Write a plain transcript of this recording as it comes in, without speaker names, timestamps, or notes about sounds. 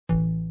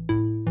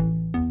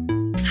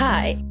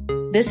Hi,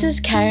 this is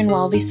Karen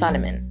Walby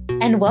Solomon,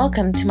 and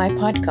welcome to my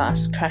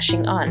podcast,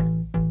 Crushing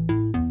On.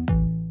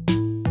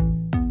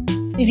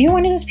 If you're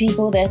one of those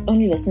people that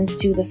only listens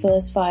to the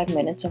first 5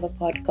 minutes of a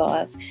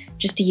podcast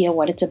just to hear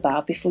what it's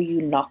about before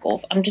you knock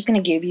off, I'm just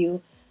going to give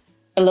you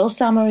a little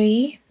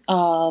summary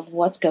of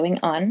what's going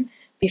on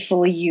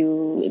before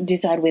you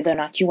decide whether or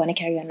not you want to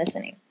carry on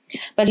listening.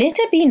 But let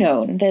it be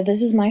known that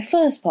this is my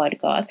first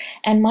podcast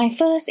and my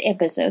first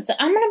episode, so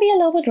I'm going to be a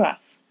little bit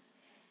rough.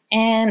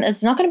 And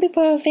it's not going to be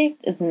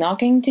perfect. It's not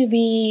going to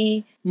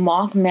be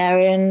Mark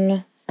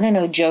Maron,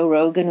 Joe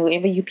Rogan,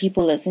 whoever you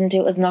people listen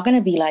to. It's not going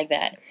to be like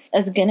that.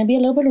 It's going to be a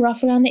little bit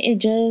rough around the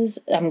edges.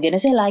 I'm going to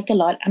say like a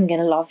lot. I'm going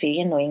to laugh very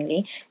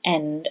annoyingly.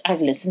 And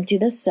I've listened to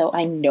this, so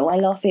I know I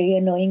laugh very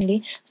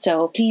annoyingly.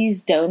 So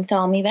please don't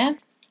tell me that.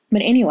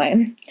 But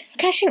anyway,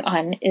 Crushing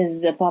On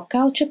is a pop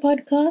culture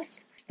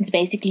podcast. It's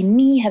basically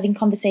me having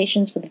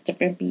conversations with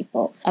different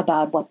people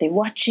about what they're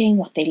watching,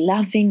 what they're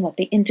loving, what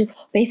they're into,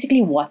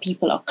 basically what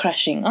people are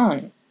crushing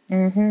on.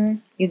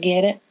 You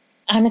get it?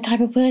 I'm the type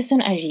of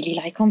person, I really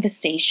like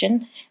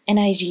conversation, and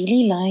I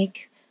really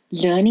like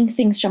learning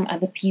things from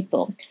other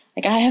people.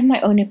 Like, I have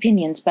my own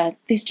opinions, but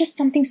there's just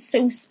something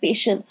so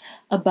special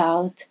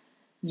about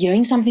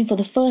hearing something for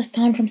the first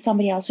time from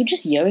somebody else, or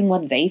just hearing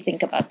what they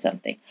think about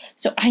something.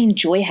 So I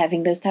enjoy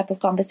having those type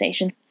of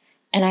conversations.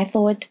 And I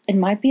thought it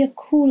might be a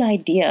cool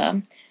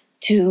idea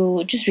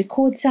to just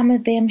record some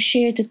of them,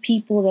 share it with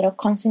people that are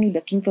constantly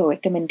looking for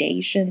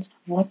recommendations,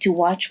 what to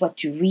watch, what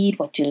to read,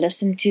 what to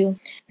listen to.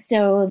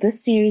 So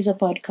this series of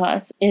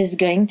podcasts is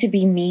going to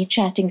be me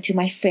chatting to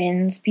my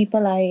friends,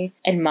 people I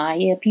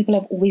admire, people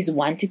I've always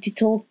wanted to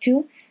talk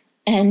to,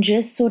 and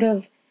just sort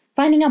of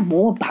finding out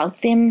more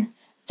about them,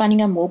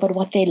 finding out more about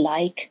what they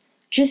like,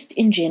 just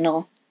in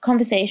general,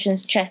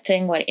 conversations,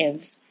 chatting,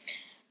 whatevs.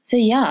 So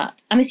yeah,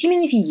 I'm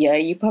assuming if you're here,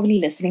 you're probably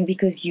listening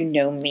because you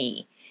know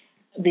me.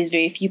 There's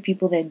very few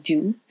people that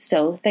do.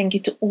 So thank you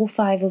to all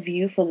 5 of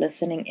you for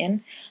listening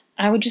in.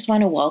 I would just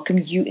want to welcome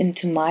you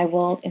into my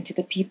world, into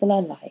the people I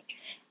like.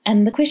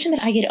 And the question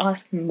that I get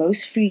asked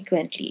most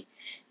frequently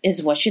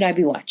is, what should I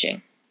be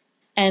watching?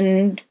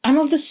 And I'm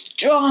of the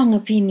strong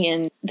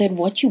opinion that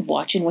what you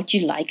watch and what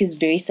you like is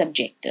very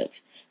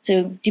subjective.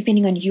 So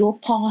depending on your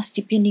past,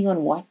 depending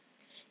on what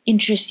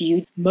interests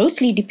you,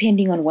 mostly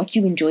depending on what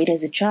you enjoyed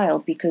as a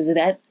child, because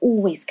that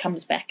always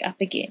comes back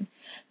up again.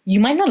 You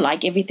might not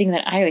like everything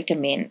that I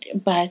recommend,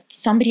 but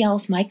somebody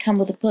else might come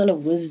with a pearl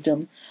of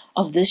wisdom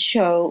of this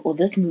show or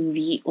this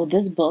movie or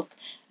this book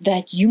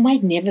that you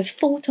might never have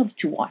thought of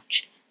to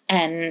watch,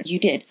 and you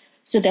did.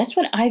 So that's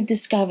what I've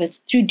discovered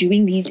through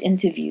doing these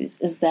interviews,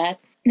 is that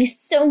there's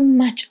so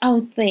much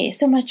out there,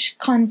 so much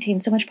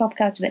content, so much pop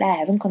culture that I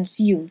haven't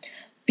consumed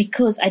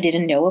because I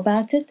didn't know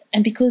about it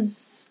and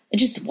because it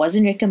just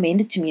wasn't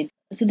recommended to me.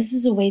 So this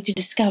is a way to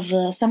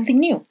discover something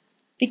new.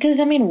 Because,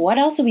 what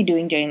else are we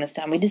doing during this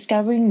time? We're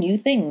discovering new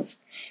things.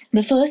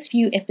 The first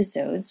few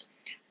episodes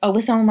are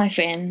with some of my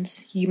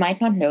friends. You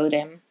might not know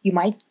them. You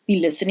might be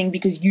listening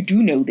because you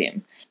do know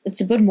them. It's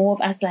a bit more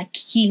of us like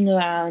kicking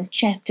around,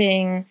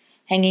 chatting,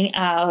 hanging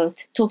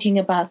out, talking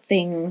about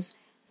things.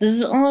 This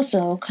is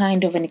also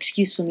kind of an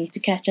excuse for me to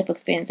catch up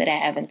with friends that I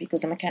haven't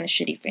because I'm a kind of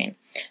shitty friend.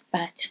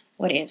 But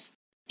whatevs.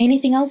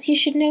 Anything else you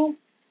should know?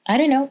 I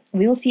don't know.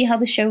 We'll see how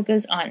the show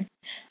goes on.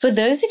 For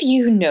those of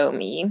you who know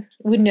me,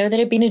 would know that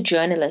I've been a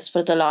journalist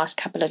for the last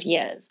couple of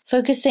years,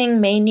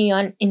 focusing mainly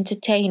on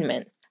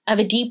entertainment. I have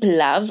a deep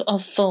love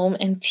of film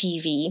and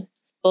TV,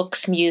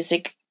 books,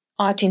 music,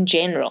 art in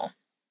general.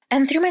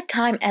 And through my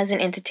time as an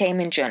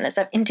entertainment journalist,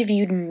 I've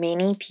interviewed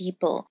many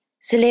people,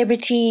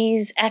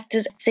 celebrities,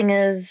 actors,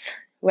 singers,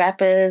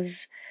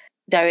 rappers,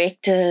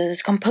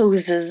 directors,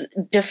 composers,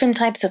 different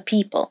types of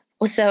people.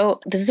 Also,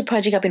 this is a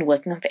project I've been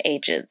working on for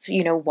ages.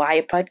 Why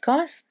a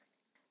podcast?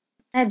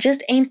 That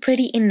just ain't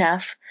pretty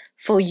enough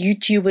for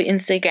YouTube or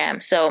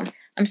Instagram. So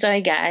I'm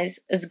sorry, guys.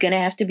 It's going to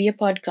have to be a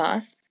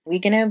podcast.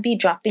 We're going to be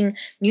dropping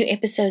new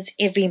episodes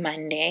every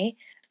Monday.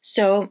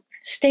 So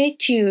stay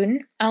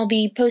tuned. I'll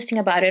be posting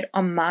about it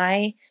on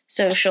my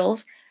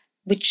socials,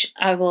 which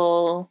I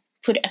will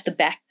put at the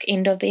back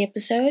end of the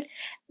episode.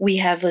 We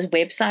have a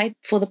website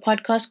for the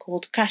podcast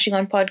called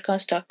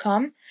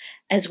crushingonpodcast.com,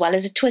 as well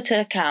as a Twitter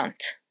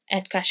account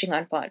at Crushing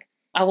On Pod.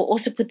 I will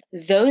also put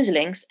those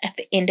links at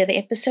the end of the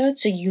episode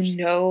so you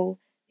know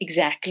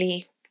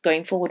exactly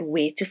going forward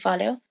where to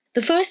follow.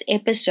 The first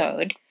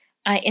episode,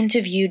 I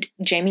interviewed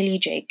Jamie Lee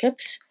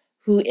Jacobs,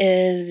 who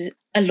is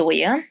a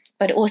lawyer,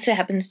 but also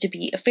happens to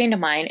be a friend of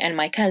mine and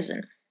my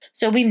cousin.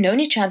 So we've known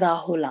each other our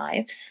whole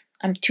lives.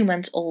 I'm 2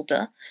 months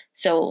older,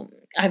 so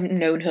I've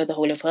known her the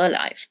whole of her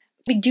life.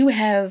 We do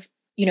have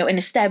an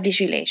established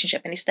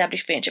relationship, an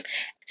established friendship.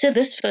 So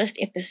this first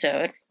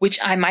episode, which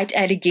I might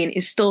add again,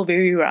 is still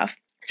very rough.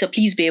 So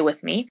please bear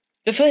with me.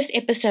 The first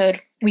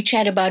episode, we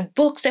chat about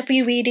books that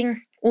we're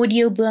reading,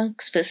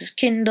 audiobooks versus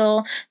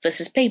Kindle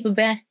versus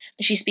paperback.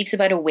 She speaks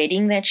about a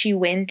wedding that she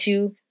went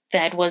to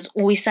that was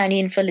Always Sunny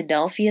in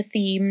Philadelphia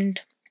themed,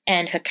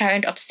 and her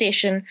current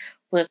obsession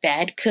with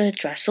bad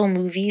Kurt Russell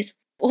movies.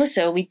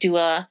 Also, we do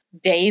a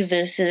Dave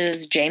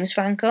versus James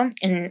Franco,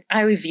 and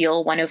I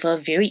reveal one of her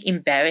very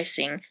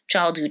embarrassing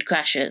childhood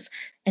crushes.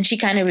 And she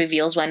kind of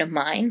reveals one of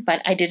mine,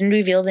 but I didn't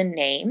reveal the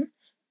name.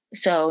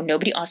 So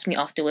nobody asked me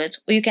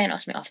afterwards, or you can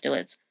ask me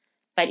afterwards.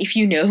 But if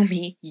you know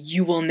me,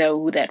 you will know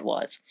who that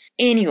was.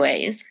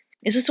 Anyways,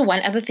 there's also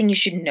one other thing you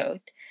should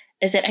note,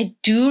 is that I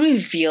do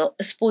reveal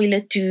a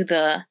spoiler to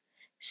the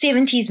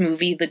 70s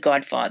movie, The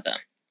Godfather.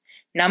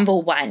 Number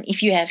one,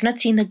 if you have not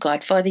seen The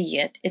Godfather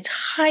yet, it's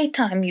high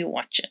time you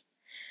watch it.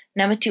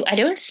 Number two, I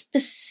don't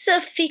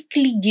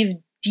specifically give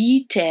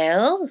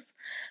details,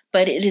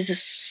 but it is a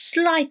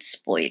slight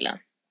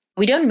spoiler.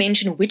 We don't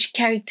mention which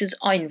characters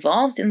are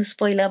involved in the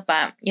spoiler,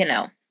 but, you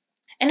know.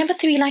 And number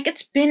three, like,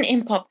 it's been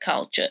in pop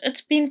culture.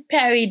 It's been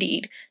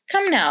parodied.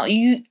 Come now,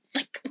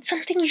 it's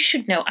something you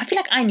should know. I feel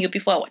like I knew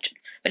before I watched it.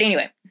 But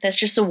anyway, that's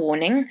just a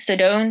warning. So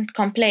don't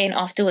complain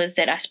afterwards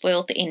that I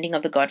spoiled the ending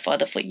of The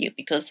Godfather for you,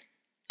 because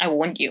I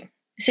warned you.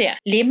 So yeah,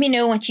 let me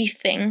know what you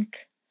think.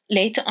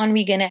 Later on,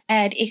 we're going to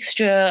add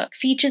extra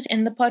features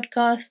in the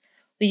podcast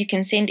where you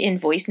can send in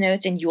voice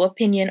notes and your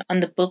opinion on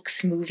the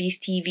books, movies,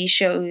 TV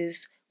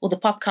shows, or the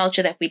pop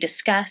culture that we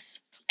discuss.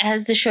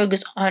 As the show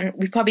goes on,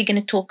 we're probably going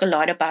to talk a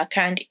lot about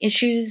current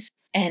issues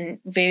and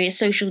various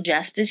social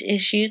justice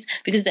issues,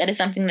 because that is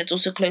something that's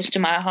also close to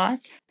my heart.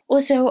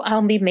 Also,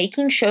 I'll be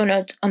making show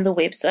notes on the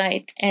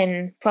website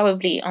and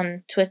probably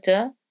on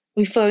Twitter,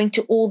 referring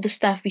to all the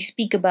stuff we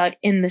speak about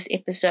in this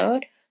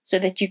episode, so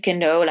that you can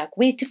know like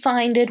where to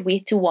find it, where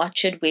to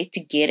watch it, where to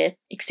get it,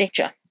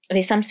 etc.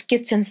 There's some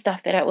skits and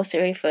stuff that I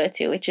also refer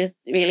to, which is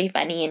really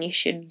funny, and you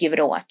should give it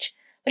a watch.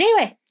 But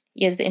anyway,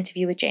 here's the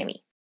interview with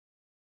Jamie.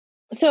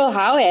 So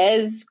how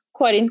has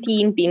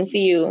quarantine been for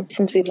you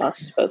since we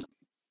last spoke?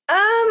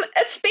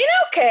 It's been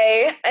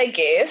okay, I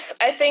guess.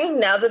 I think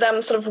now that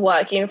I'm sort of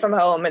working from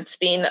home, it's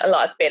been a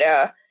lot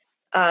better.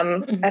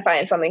 I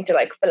find something to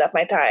like fill up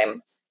my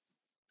time.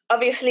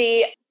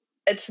 Obviously,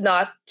 it's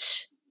not...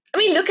 I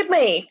mean, look at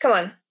me. Come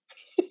on.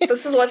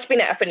 This is what's been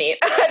happening.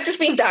 I've just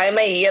been dyeing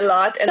my hair a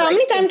lot. And so how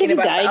many times have you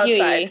dyed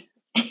your hair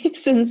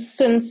since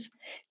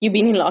you've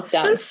been in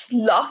lockdown? Since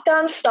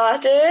lockdown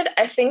started,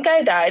 I think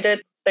I dyed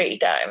it 3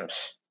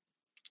 times.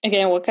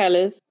 Okay, what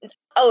colors?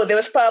 Oh, there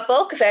was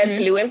purple because I had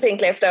blue and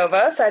pink left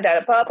over. So I dyed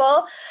it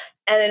purple.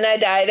 And then I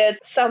dyed it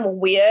some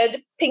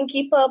weird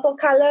pinky purple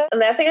color. And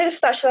then I think I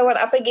just touched that one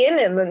up again.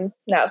 And then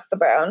now it's the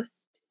brown.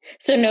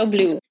 So no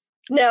blue?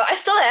 No, I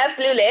still have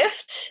blue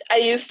left. I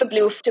used the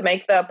blue to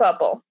make the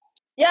purple.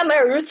 Yeah, my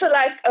roots are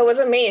like, it was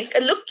a mess.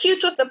 It looked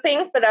cute with the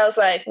pink, but I was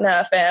like,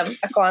 nah, fam,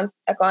 I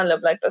can't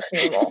live like this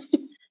anymore.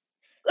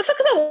 It's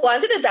because I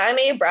wanted to dye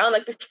my hair brown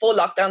like before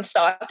lockdown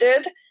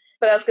started.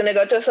 But I was going to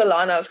go to a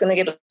salon. I was going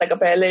to get like a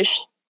Balayage?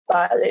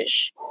 I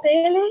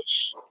feel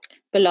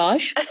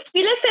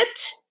like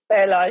that.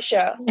 Balayage,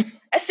 yeah.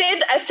 I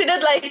said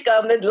it like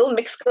the little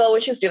mixed girl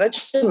when she was doing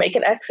that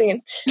Jamaican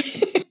accent.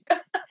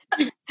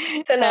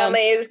 So now my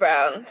hair is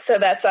brown. So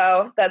that's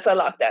how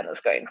lockdown is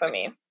going for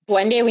me.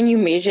 One day when you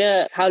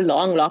measure how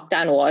long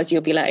lockdown was,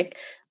 you'll be like,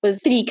 was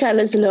 3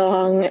 colors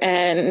long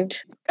and...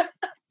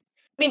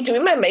 been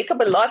doing my makeup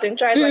a lot and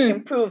trying to like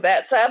improve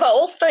that. So I have a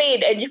whole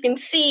thread and you can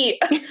see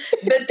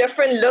the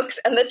different looks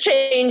and the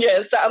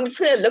changes. So I'm just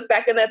going to look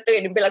back in that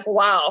thread and be like,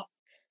 wow.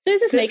 So is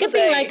this makeup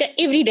thing like an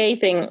everyday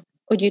thing?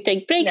 Or do you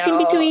take breaks in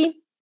between?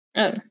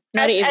 Oh,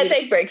 I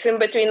take breaks in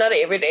between, not an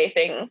everyday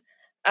thing.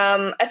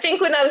 I think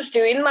when I was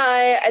doing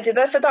I did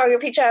that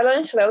photography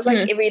challenge. So that was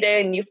like every day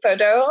a new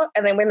photo.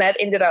 And then when that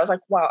ended, I was like,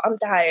 wow, I'm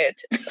tired.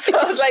 So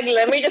I was like,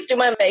 let me just do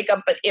my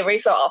makeup, but every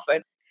so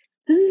often.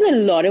 This is a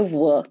lot of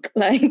work.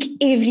 Like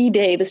every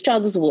day, this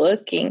child is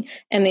working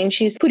and then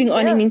she's putting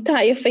on an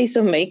entire face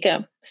of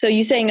makeup. So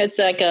you're saying it's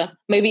like a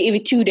maybe every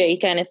 2 day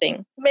kind of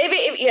thing? Maybe,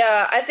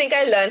 yeah. I think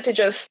I learned to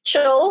just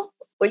chill,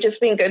 which has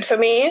been good for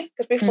me.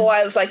 Because before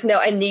I was like, no,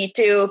 I need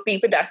to be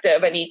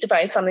productive. I need to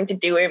find something to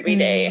do every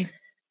day.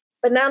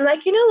 But now I'm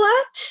like, you know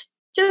what?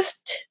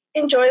 Just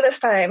enjoy this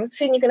time.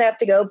 Soon you're going to have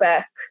to go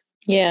back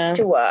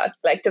to work,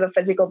 like to the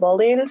physical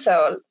building.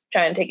 So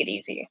try and take it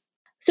easy.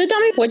 So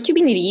tell me what you've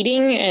been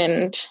reading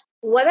and...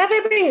 What have I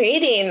been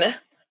reading?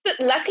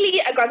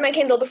 Luckily, I got my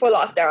Kindle before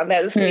lockdown.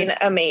 That has been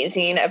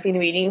amazing. I've been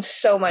reading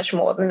so much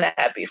more than I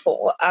had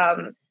before.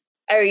 I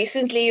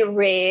recently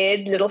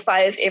read Little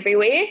Fires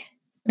Everywhere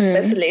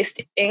by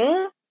Celeste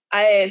Ng.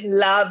 I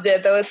loved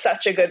it. That was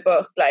such a good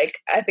book. Like,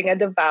 I think I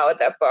devoured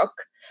that book.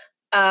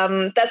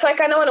 That's why I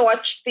kind of want to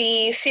watch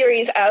the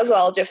series as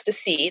well, just to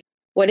see.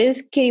 What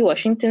is Kerry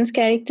Washington's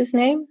character's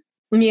name?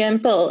 Mia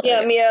and Pearl.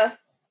 Yeah, Mia.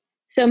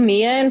 So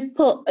Mia and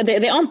Pearl,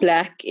 they aren't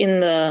black in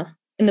the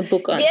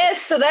book, aren't they?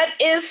 Yes, so that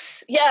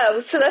is,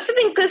 so that's the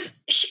thing, because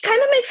she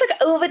kind of makes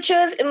like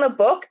overtures in the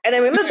book, and I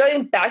remember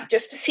going back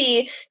just to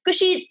see, because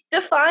she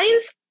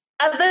defines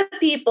other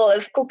people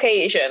as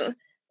Caucasian,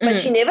 but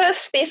she never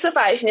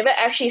specifies, she never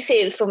actually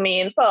says for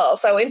Mia and Pearl,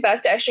 so I went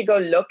back to actually go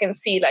look and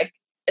see, like,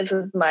 is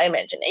it my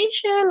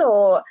imagination,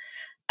 or...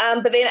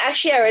 but then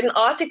actually I read an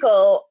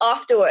article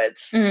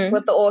afterwards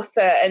with the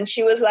author, and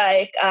she was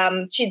like,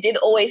 she did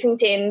always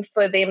intend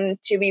for them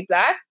to be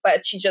black,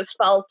 but she just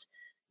felt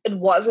it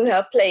wasn't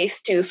her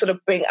place to sort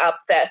of bring up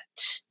that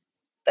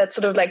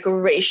sort of like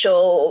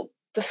racial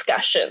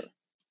discussion.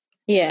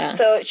 Yeah.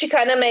 So she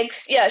kind of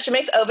makes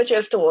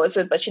overtures towards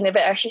it, but she never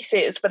actually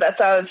says. But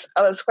that's how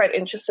I was quite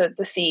interested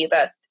to see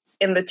that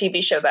in the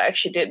TV show they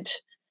actually did.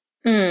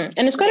 And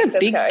it's quite a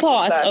big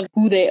part of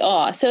who they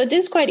are. So it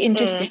is quite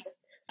interesting.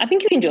 I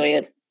think you enjoy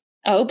it.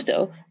 I hope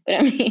so. But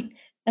I mean,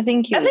 I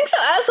think so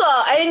as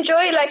well. I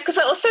enjoy, like, because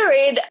I also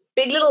read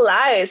Big Little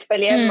Lies by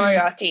Liane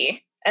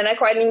Moriarty, and I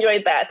quite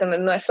enjoyed that. And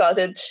then I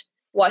started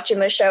watching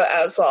the show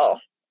as well.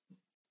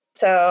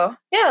 So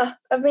yeah,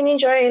 I've been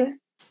enjoying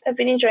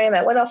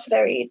that. What else did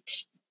I read?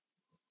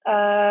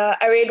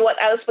 I read What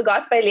Alice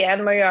Forgot by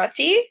Liane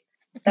Moriarty.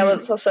 That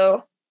was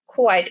also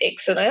quite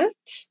excellent.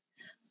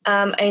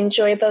 I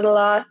enjoyed that a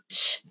lot.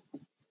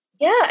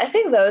 Yeah, I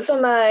think those are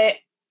my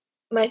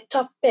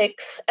top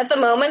picks. At the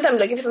moment, I'm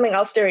looking for something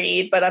else to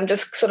read, but I'm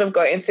just sort of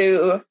going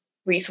through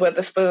Reese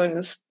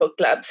Witherspoon's book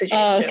club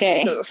suggestions.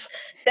 Okay.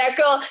 That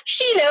girl,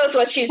 she knows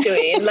what she's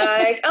doing.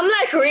 Like, I'm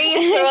like,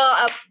 Reese, girl,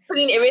 I'm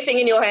putting everything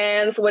in your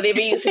hands. Whatever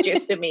you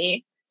suggest to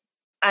me,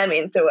 I'm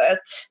into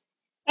it.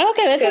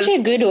 Okay, that's actually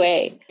a good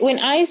way. When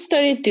I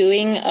started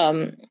doing,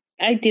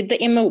 I did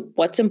the Emma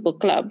Watson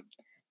book club.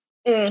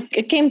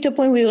 It came to a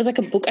point where it was like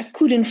a book I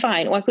couldn't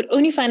find, or I could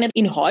only find it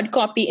in hard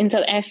copy in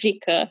South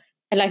Africa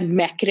at like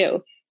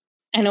Macro.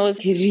 And it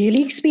was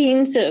really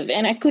expensive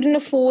and I couldn't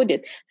afford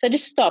it. So I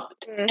just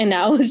stopped. And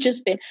now it's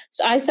just been,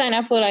 so I signed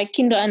up for like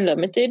Kindle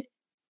Unlimited,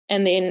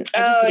 and then I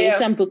just read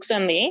some books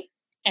on there.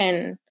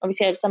 And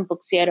obviously I have some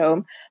books here at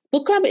home.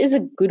 Book club is a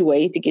good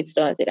way to get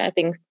started, I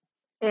think.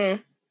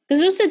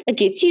 Because also it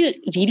gets you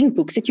reading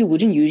books that you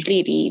wouldn't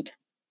usually read.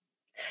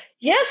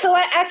 Yeah, so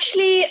I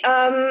actually,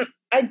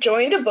 I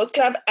joined a book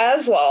club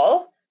as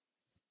well.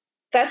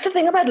 That's the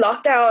thing about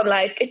lockdown.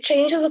 Like, it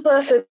changes a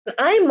person.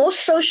 I'm more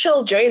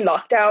social during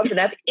lockdown than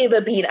I've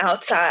ever been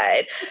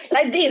outside.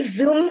 Like, there's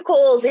Zoom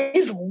calls,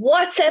 there's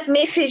WhatsApp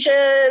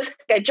messages.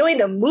 I joined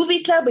a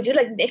movie club. We do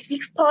like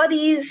Netflix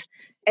parties.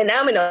 And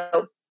now I'm in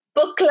a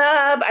book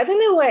club. I don't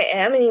know who I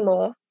am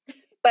anymore.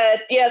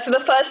 But yeah, so the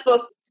first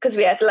book, because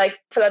we had to like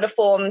fill out a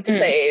form to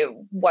say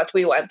what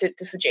we wanted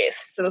to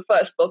suggest. So the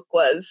first book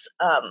was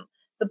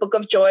The Book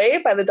of Joy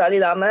by the Dalai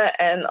Lama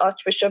and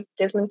Archbishop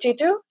Desmond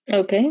Tutu.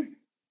 Okay.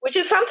 Which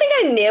is something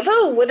I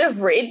never would have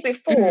read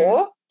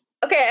before.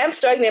 Okay, I'm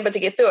struggling a bit to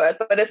get through it,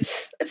 but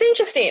it's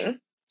interesting.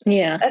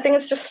 Yeah. I think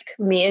it's just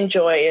me and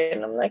Joy,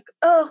 and I'm like,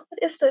 oh, what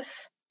is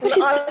this? And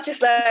the artist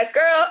is like,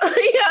 girl.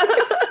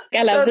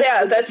 I love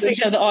that's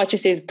the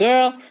artist says,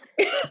 girl.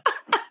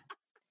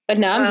 But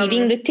now I'm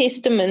reading the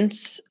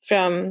Testaments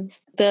from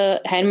the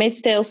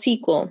Handmaid's Tale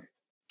sequel.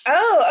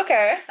 Oh,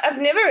 okay. I've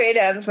never read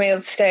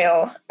Handmaid's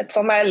Tale. It's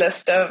on my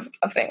list of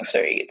things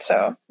to read,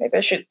 so maybe I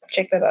should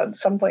check that out at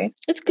some point.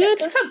 It's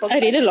good. I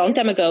read it a long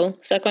time ago,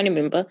 so I can't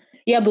remember.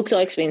 Yeah, books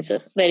are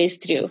expensive. That is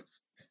true.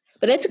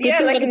 But that's a good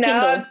thing like about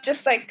now Kindle. I'm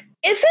just like,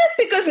 is it?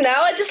 Because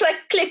now I just like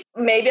click,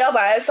 maybe I'll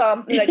buy a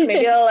sample, like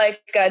maybe I'll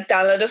like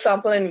download a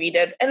sample and read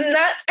it. And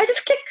that I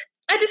just click,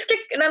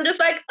 and I'm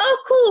just like, oh,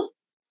 cool.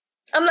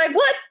 I'm like,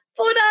 what?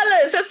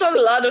 $4? That's not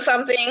a lot or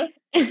something.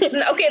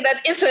 Okay,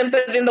 that isn't,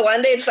 but then the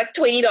one day it's like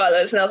 $20,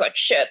 and I was like,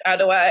 shit, how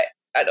do I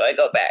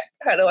go back?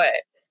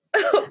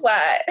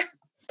 Why?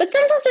 But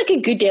sometimes like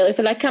a good deal, if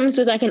it like comes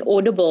with like an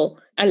Audible,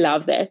 I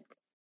love that.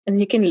 And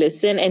you can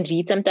listen and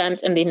read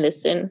sometimes and then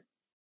listen.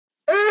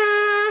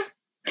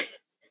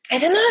 I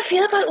don't know how I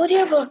feel about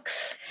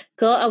audiobooks.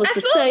 Girl, I was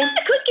the same.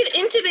 I could get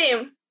into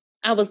them.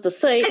 I was the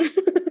same.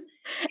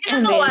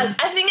 You know what?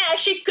 I think I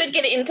actually could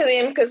get into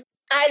them because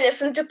I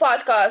listen to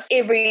podcasts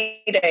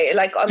every day,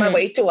 like on my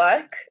way to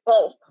work.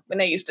 Well,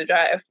 when I used to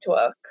drive to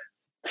work.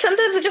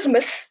 Sometimes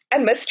I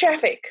miss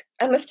traffic.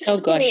 I miss just I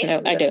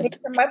don't.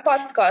 My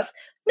podcast.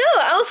 No,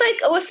 I was like,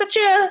 it was such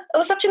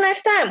a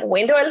nice time.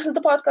 When do I listen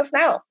to podcasts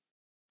now?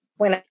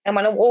 When I'm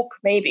on a walk,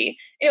 maybe.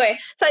 Anyway,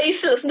 so I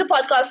used to listen to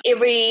podcasts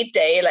every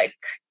day, like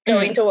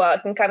going to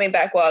work and coming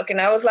back work.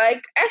 And I was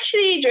like,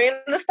 actually, during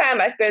this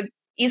time, I could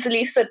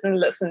easily sit and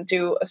listen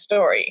to a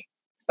story.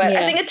 But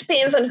I think it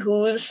depends on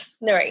who's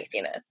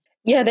narrating it.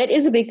 Yeah, that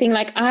is a big thing.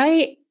 Like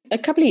a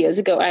couple of years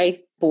ago, I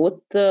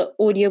bought the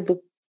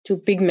audiobook to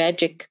Big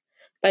Magic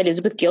by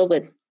Elizabeth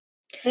Gilbert.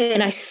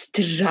 And I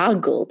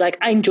struggled. Like,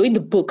 I enjoyed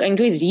the book. I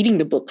enjoyed reading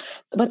the book.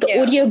 But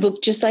the audiobook,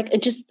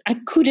 I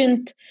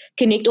couldn't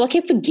connect. Or I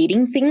kept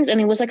forgetting things. And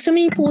there was like so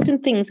many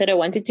important things that I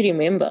wanted to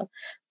remember.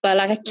 But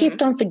like I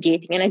kept on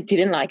forgetting and I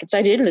didn't like it. So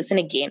I didn't listen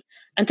again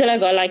until I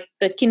got like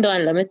the Kindle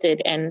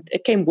Unlimited and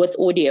it came with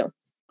audio.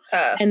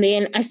 And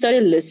then I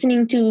started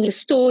listening to the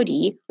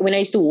story when I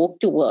used to walk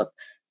to work.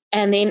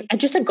 And then I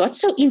just got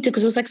so into it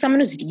because it was like someone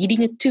was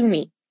reading it to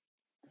me.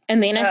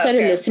 And then I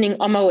started listening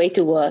on my way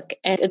to work.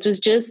 And it was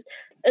just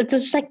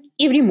like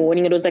every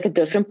morning it was like a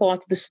different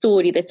part of the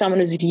story that someone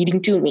was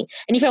reading to me.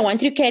 And if I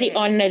wanted to carry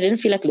on and I didn't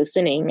feel like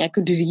listening, I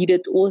could read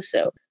it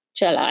also,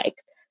 which I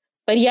liked.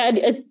 But yeah,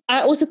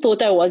 I also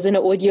thought I wasn't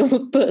an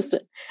audiobook person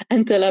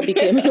until I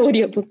became an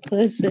audiobook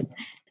person.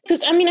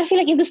 Because, I mean, I feel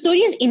like if the story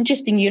is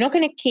interesting, you're not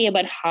going to care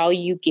about how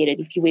you get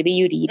it, whether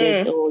you read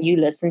it or you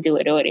listen to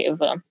it or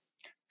whatever.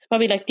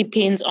 Probably like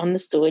depends on the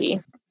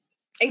story.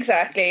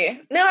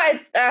 Exactly. No, I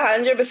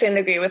 100%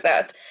 agree with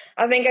that.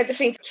 I think I just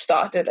need to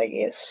start it, I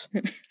guess.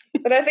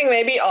 But I think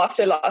maybe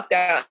after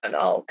lockdown,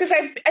 because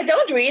I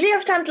don't really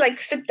have time to like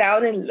sit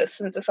down and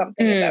listen to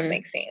something, if that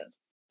makes sense.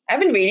 I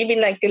haven't really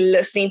been like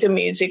listening to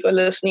music or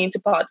listening to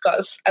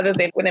podcasts other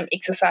than when I'm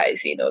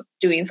exercising or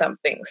doing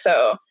something.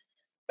 So,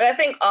 but I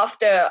think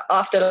after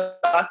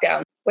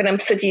lockdown, when I'm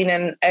sitting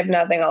and I have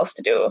nothing else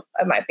to do,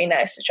 it might be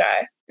nice to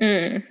try.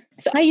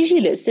 So I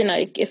usually listen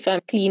like if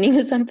I'm cleaning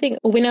or something,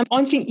 or when I'm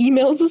answering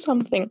emails or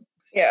something.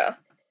 Yeah.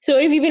 So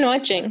what have you been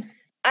watching?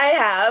 I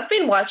have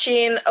been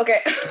watching, okay,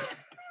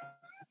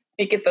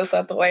 you get this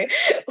out the way.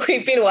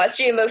 We've been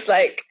watching this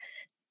like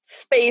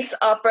space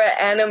opera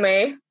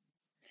anime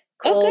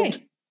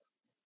called,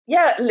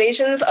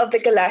 Legends of the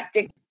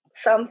Galactic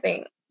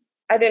something.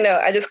 I don't know.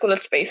 I just call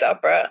it space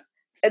opera.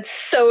 It's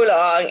so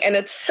long and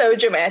it's so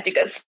dramatic.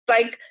 It's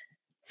like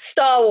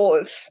Star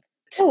Wars.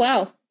 Oh,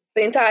 wow.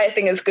 The entire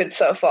thing is good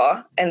so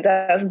far, and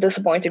that hasn't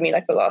disappointed me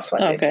like the last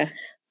one. Okay.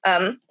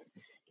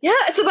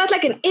 It's about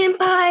like an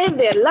empire,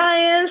 the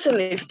alliance, and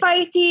there's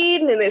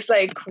fighting, and there's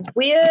like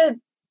weird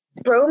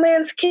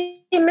romance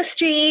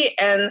chemistry,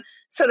 and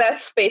so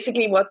that's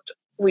basically what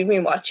we've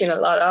been watching a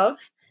lot of.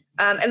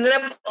 And then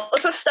I've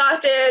also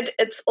started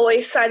It's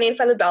Always Sunny in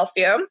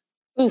Philadelphia.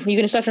 Ooh, you're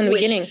gonna start from the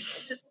beginning.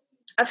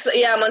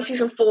 I'm on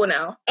season 4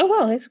 now. Oh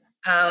wow,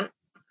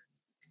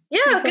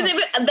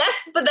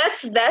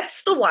 because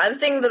that's the one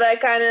thing that I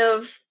kind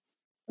of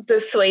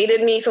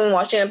dissuaded me from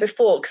watching it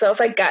before, because I was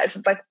like, guys,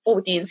 it's like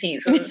 14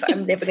 seasons.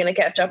 I'm never gonna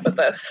catch up with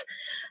this.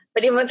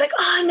 But everyone's like,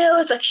 oh no,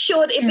 it's like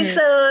short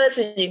episodes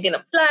and you're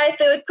gonna fly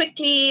through it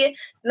quickly.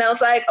 And I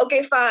was like,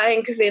 okay,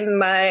 fine, because then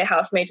my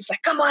housemate was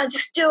like, come on,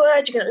 just do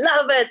it. You're gonna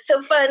love it. It's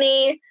so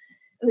funny.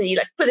 And then you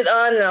like put it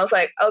on, and I was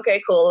like,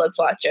 okay, cool, let's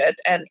watch it.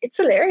 And it's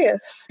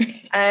hilarious.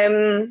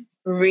 I'm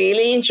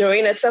really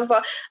enjoying it so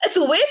far. It's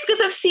weird because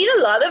I've seen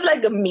a lot of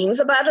like memes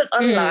about it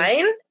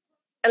online,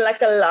 and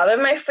like a lot of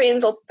my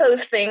friends will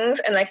post things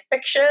and like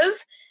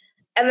pictures,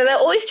 and then I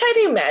always try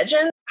to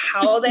imagine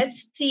how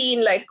that's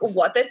seen, like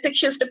what that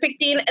picture's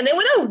depicting. And then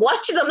when I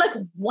watch it, I'm like,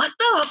 what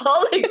the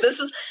hell? Like, this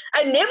is,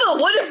 I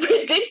never would have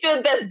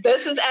predicted that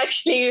this is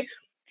actually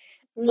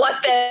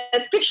what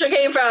that picture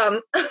came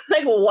from.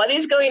 Like, what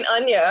is going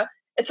on here?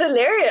 It's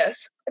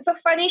hilarious. It's a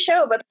funny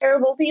show about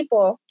terrible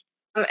people.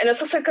 And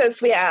it's also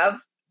because we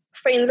have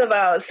friends of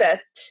ours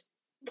that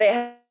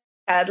they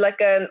had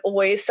like an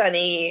Always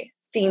Sunny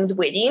themed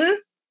wedding.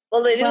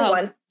 Well, they didn't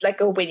want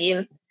like a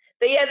wedding.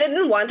 They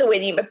didn't want a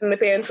wedding, but then the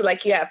parents were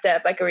like, you have to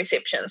have like a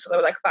reception. So they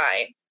were like,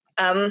 fine.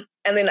 And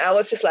then I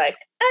was just like,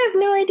 I have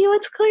no idea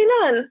what's going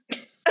on.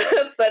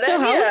 But so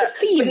how was the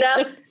theme? Now,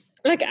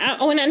 like I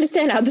want to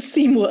understand how this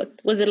theme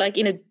worked. Was it like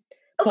in a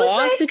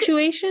bar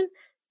situation?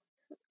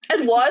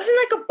 It wasn't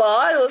like a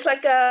bar. It was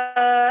like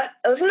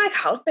it wasn't like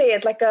house bay.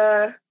 It's like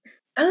I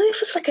don't know if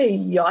it was like a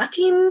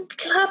yachting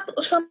club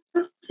or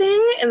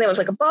something. And there was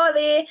like a bar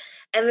there.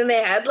 And then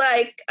they had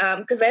like,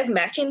 because they have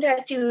matching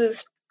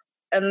tattoos.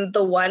 And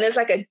the one is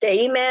like a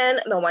day man,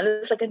 and the one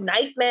is like a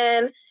night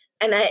man.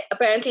 And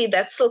apparently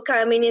that's still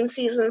coming in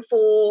season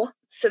 4.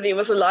 So there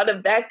was a lot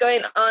of that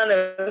going on.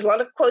 There was a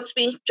lot of quotes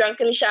being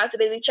drunkenly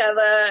shouted at each other.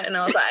 And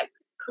I was like,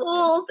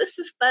 cool, this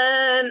is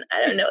fun.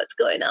 I don't know what's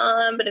going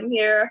on, but I'm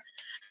here.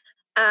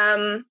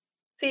 So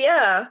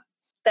yeah,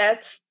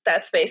 that's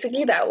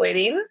basically that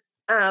wedding.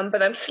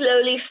 But I'm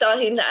slowly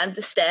starting to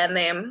understand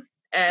them.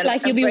 And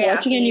like you'll be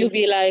watching and you'll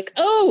be like,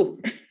 oh.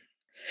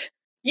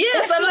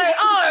 Yes, I'm like,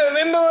 oh, I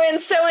remember when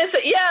so-and-so.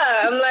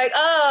 Yeah, I'm like,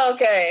 oh,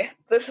 okay.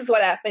 This is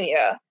what happened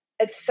here.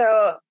 It's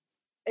so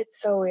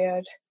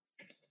weird.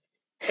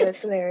 But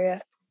it's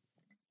hilarious.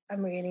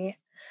 I'm really.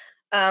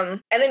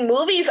 And then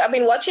movies, I've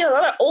been watching a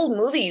lot of old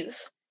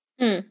movies.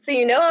 So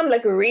I'm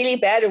like really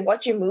bad at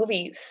watching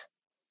movies.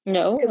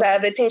 No. Because I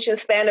have the attention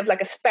span of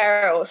like a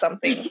sparrow or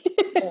something.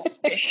 Or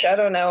fish, I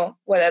don't know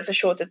what has a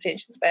short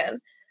attention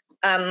span.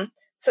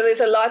 So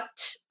there's a lot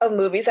of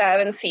movies I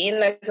haven't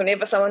seen. Like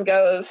whenever someone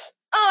goes,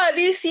 oh, have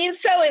you seen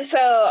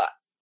so-and-so?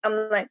 I'm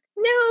like,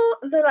 no.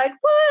 And they're like,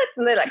 what?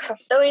 And they like start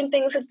throwing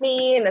things at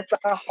me. And it's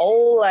like a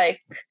whole like,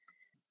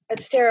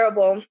 it's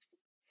terrible.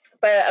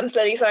 But I'm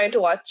slowly starting to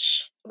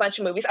watch a bunch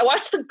of movies. I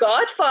watched The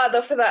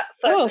Godfather for the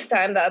first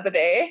time the other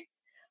day.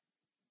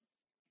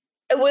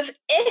 It was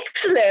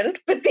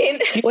excellent, but then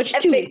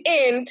at the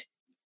end,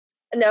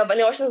 no, but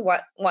I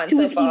watched one. 2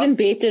 is even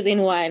better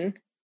than 1.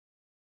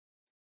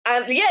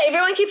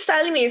 Everyone keeps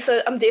telling me,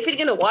 so I'm definitely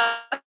gonna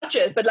watch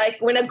it. But like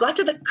when I got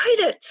to the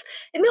credits,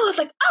 and I was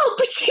like, Al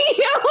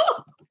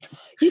Pacino.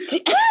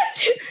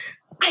 What?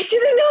 I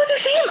didn't know the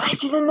name. I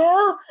didn't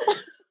know. And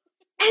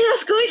I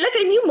was going like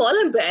I knew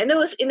Marlon Brando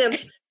was in him,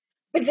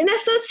 but then I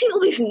started seeing all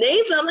these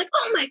names, and I'm like,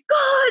 oh my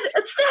god,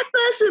 it's that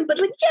person, but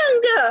like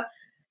younger.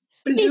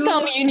 Please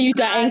tell me you knew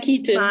Diane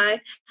Keaton. I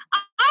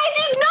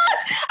did not.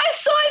 I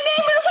saw a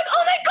name and I was like,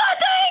 oh my god,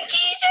 Diane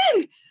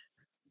Keaton.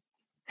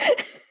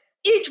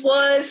 It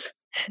was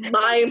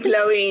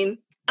mind-blowing.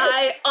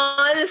 I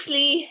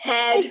honestly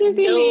had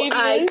no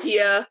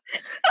idea.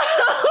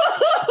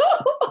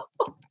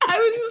 I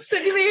was just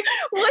sitting there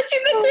watching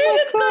the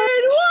credits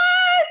going,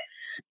 what?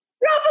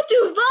 Robert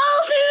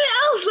Duvall's in it?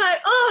 I was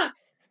like,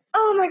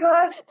 oh my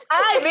God.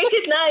 I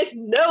recognize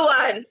no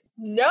one.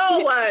 No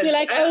one. You're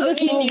like,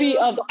 this movie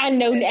of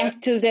unknown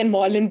actors and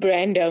Marlon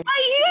Brando.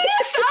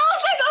 Yes, I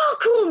was like, oh,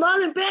 cool,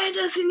 Marlon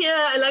Brando's in here.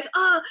 And like,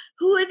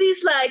 who are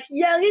these like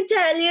young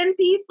Italian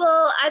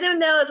people? I don't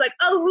know. It's like,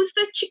 who's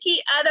the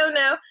chickie? I don't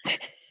know.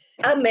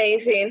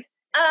 Amazing.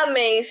 I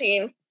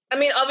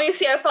mean,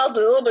 obviously, I felt a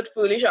little bit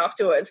foolish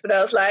afterwards, but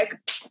I was like,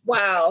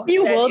 wow.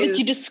 New world that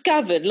you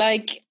discovered.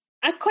 Like,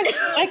 I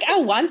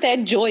want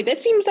that joy. That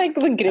seems like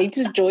the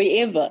greatest joy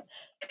ever.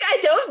 I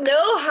don't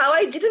know how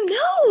I didn't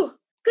know.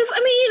 Because,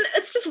 I mean,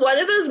 it's just one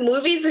of those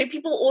movies where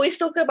people always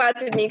talk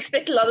about it and you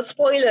expect a lot of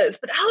spoilers.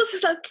 But I was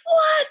just like,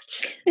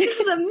 what? This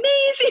is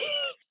amazing.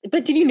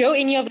 But did you know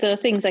any of the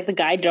things, like the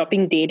guy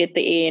dropping dead at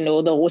the end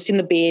or the horse in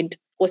the bed,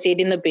 horse head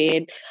in the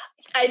bed?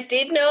 I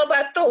did know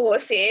about the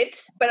horse head,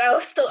 but I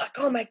was still like,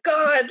 oh my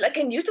God, like,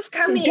 and you just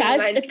come in.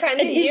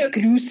 It is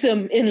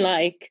gruesome in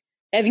like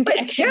having to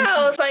actually... Yeah,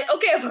 I was like,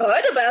 okay, I've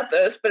heard about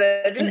this, but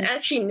I didn't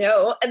actually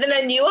know. And then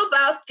I knew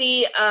about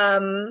the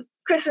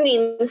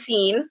christening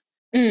scene.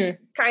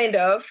 Kind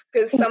of,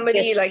 because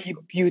somebody like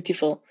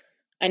beautiful.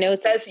 I know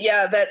that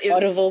is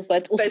horrible,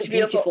 but also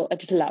beautiful. I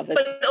just love it.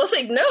 But also,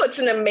 no, it's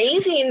an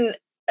amazing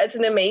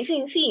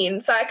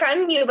scene. So I kind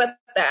of knew about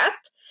that.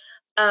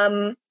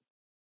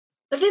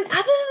 But then other than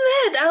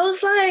that, I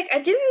was like,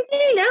 I didn't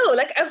really know.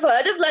 Like, I've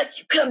heard of like,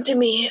 you come to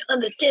me on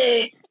the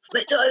day of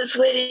my daughter's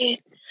wedding.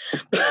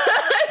 But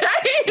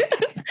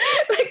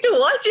like to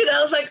watch it,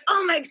 I was like,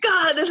 oh my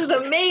God, this is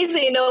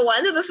amazing. No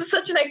wonder this is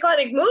such an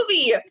iconic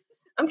movie.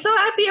 I'm so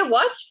happy I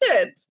watched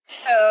it.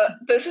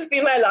 This has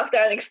been my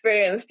lockdown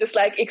experience, just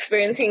like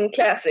experiencing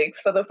classics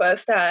for the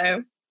first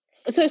time.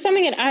 So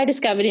something that I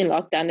discovered in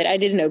lockdown that I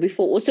didn't know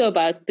before also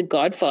about The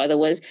Godfather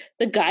was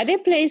the guy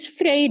that plays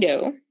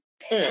Fredo.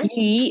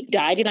 He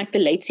died in like the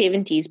late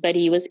 70s, but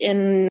he was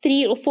in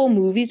 3 or 4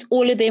 movies.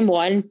 All of them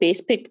won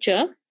Best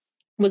Picture.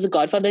 Was The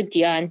Godfather,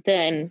 Deer Hunter,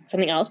 and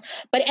something else.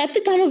 But at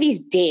the time of his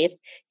death,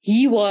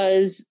 he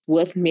was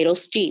with Meryl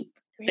Streep.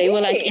 They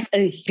were like in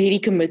a very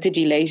committed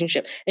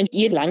relationship. And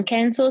he had lung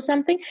cancer or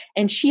something.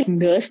 And she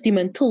nursed him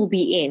until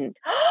the end.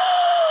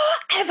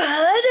 I've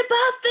heard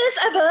about this.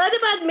 I've heard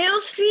about Meryl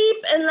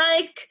Streep and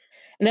like...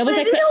 And that was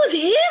I think that was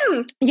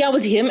him. Yeah, it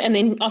was him. And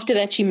then after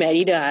that, she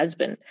married her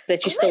husband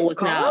that she's still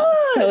with now.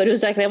 So it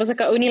was like, that was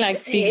like only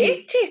like...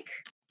 hectic.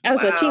 I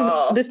was watching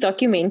this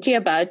documentary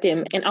about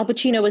him. And Al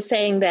Pacino was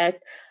saying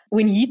that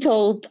when he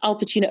told Al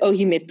Pacino,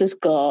 he met this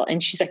girl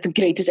and she's like the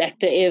greatest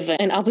actor ever.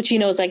 And Al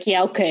Pacino was like,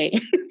 yeah, okay.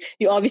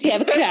 You obviously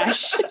have a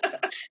crush.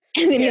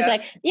 And then he was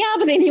like, yeah,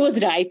 but then he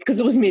was right because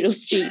it was Meryl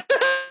Streep.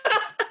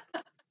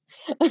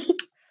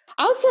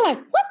 I was like,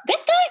 what?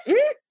 That guy?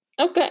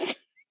 Okay.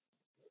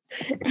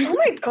 Oh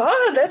my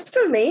God, that's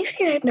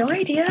amazing. I had no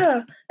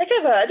idea. Like,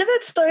 I've heard of that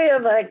story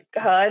of like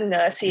her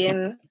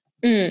nursing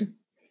a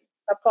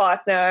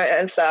partner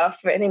and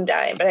stuff and him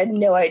dying, but I had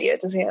no idea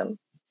it was him.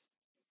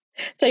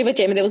 Sorry, but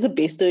Jamie, that was the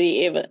best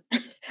story ever.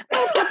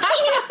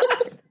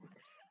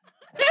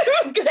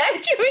 I'm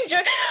glad you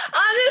enjoyed.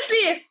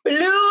 Honestly,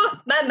 blew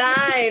my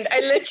mind.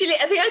 I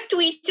think I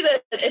tweeted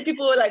it and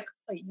people were like,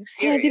 are you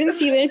serious? I didn't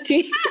see that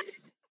tweet.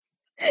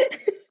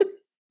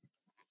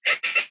 I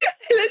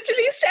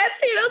literally sat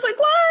there and I was like,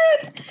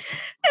 what? And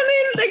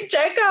then like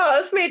Jack, our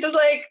housemate, was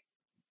like,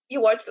 you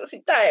watched this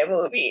entire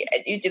movie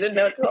and you didn't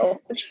know it's Al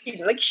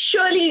Pacino. Like,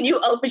 surely you knew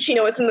Al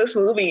Pacino was in this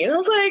movie. And I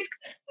was like,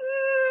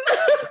 no.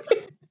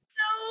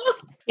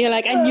 You're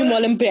like, I knew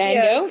Marlon Brando.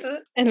 Yes.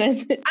 And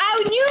that's it.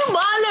 I knew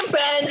Marlon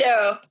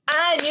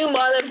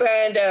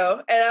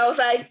Brando. And I was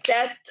like,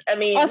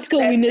 Oscar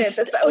winners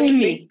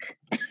only.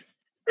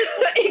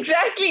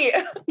 Exactly.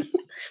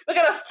 We're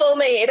going to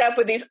film it up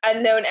with these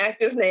unknown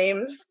actors'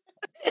 names.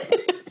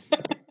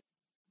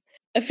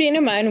 A friend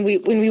of mine,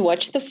 when we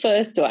watched the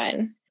first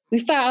one, we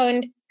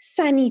found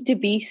Sonny to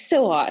be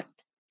so hot.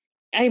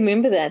 I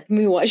remember that when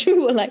we watched, we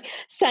were like,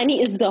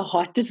 Sonny is the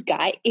hottest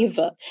guy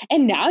ever.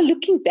 And now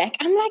looking back,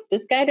 I'm like,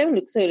 this guy don't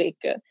look so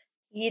lekker.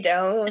 You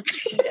don't.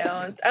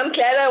 I'm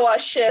glad I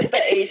watched it at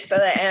the age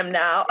that I am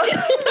now.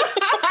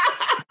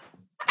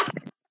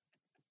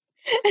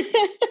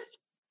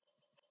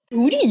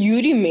 Who do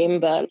you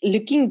remember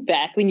looking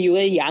back when you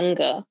were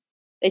younger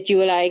that you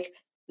were like,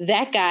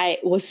 that guy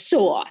was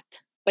so hot,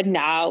 but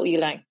now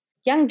you're like,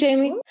 young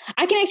Jamie?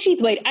 I can actually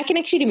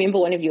remember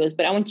one of yours,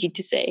 but I want you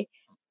to say.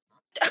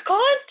 I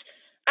can't.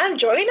 I'm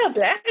drawing a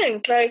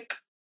blank. Like,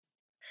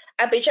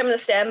 I bet you I'm going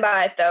to stand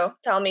by it though.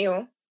 Tell me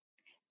who.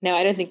 No,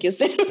 I don't think you'll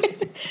stand by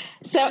it.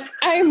 So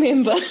I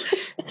remember,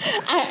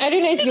 I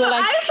don't know if you're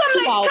like, I have some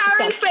like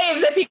current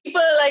faves that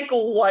people are like,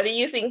 what are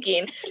you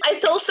thinking? I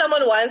told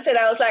someone once that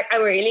I was like,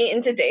 I'm really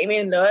into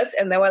Damian Lewis,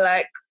 and they were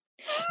like,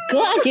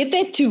 girl, I get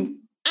that too.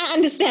 I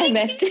understand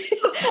that.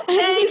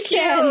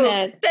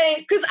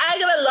 Because I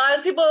got a lot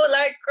of people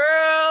like,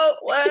 girl,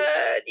 what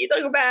you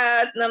talking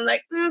about? And I'm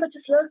like, but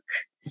just look.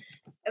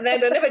 And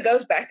then it never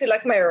goes back to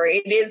like my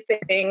rated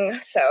thing.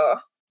 So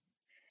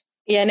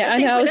Yeah, no, I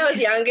think when I was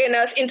younger and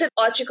I was into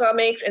Archie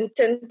comics and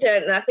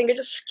Tintin, and I think it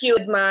just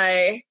skewed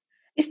my...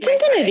 Is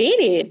Tintin a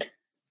redhead?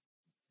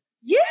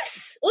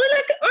 Yes. Well,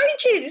 like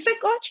orangey. It's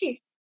like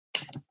Archie.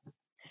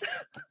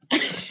 I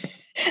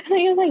thought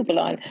he was like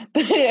blonde.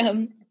 But yeah,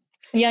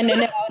 no, I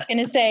was going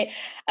to say,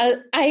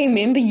 I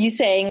remember you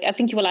saying, I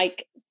think you were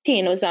like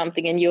 10 or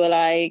something, and you were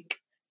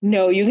like,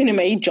 no, you're going to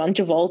marry John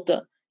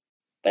Travolta.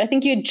 But I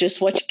think you had just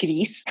watched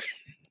Grease.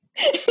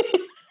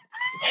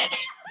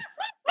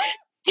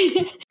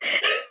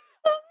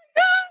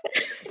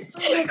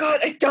 Oh my God,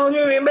 I don't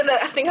remember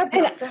that. I think I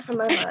blocked that from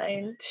my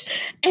mind.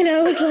 And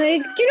I was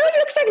like, do you know what it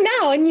looks like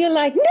now? And you're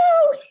like,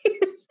 no,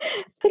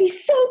 but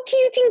he's so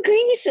cute in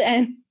Grease.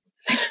 And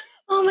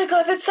oh my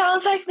God, that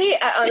sounds like me.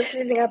 I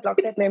honestly think I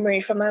blocked that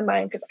memory from my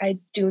mind because I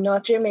do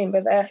not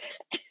remember that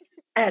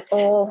at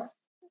all.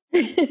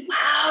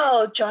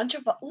 Wow, John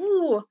Travolta.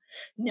 Ooh,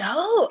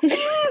 no.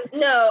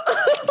 No.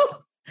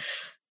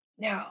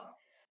 No.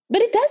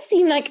 But it does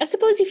seem like, I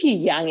suppose if you're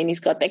young and he's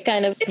got that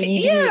kind of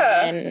leading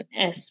man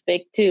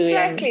aspect to him.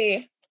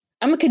 Exactly.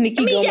 I'm a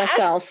Kaniki girl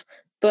myself,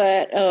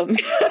 but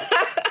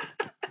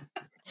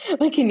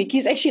like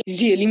Kaniki's actually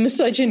really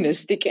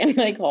misogynistic and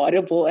like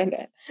horrible.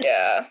 And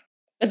yeah.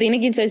 But then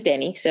again, so is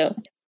Danny, so.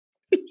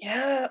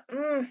 Yeah.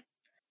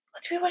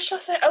 What did we watch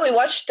last night? Oh, we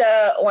watched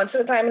Once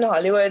Upon a Time in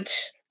Hollywood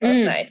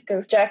last night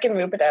because Jack and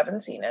Rupert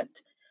haven't seen it.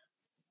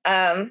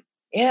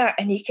 Yeah,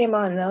 and he came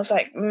on and I was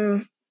like,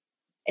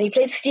 And he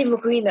played Steve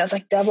McQueen. And I was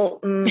like, double.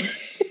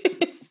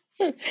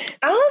 I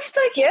was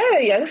like, yeah,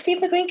 young Steve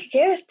McQueen could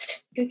get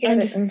it.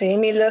 And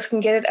Jamie Lewis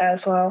can get it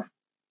as well.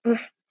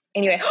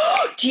 Anyway,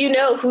 do you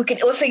know who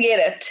can also get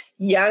it?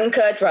 Young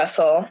Kurt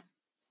Russell.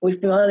 We've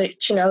been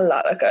watching a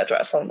lot of Kurt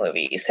Russell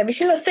movies. Have you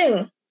seen The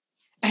Thing?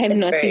 I have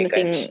not seen The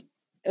Thing.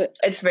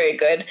 It's very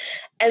good.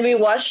 And we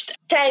watched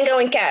Tango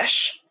and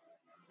Cash,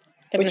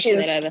 which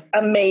is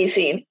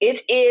amazing.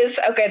 It is,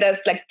 okay,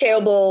 that's like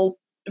terrible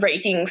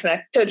ratings, and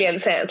I totally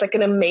understand. It's like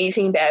an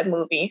amazing bad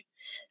movie.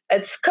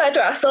 It's Kurt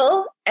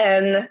Russell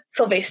and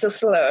Sylvester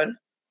Stallone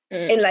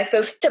in like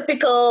those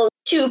typical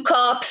two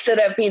cops that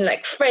have been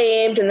like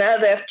framed and now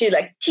they have to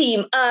like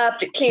team up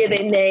to clear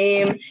their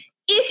name.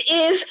 It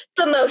is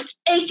the most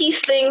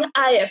 80s thing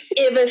I have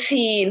ever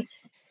seen.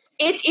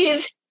 It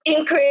is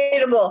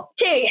incredible.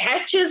 Terry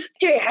Hatcher's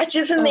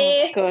in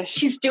there. Gosh.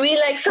 She's doing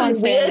like some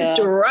weird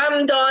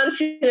drum dance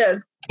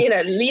in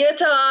a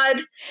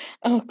leotard.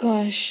 Oh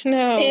gosh,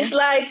 no. It's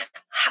like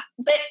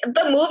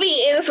the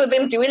movie ends with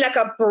them doing like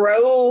a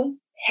bro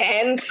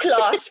hand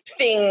clasp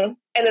thing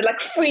and it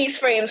like freeze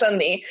frames on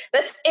there.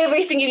 That's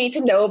everything you need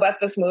to know about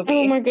this movie.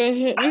 Oh my gosh,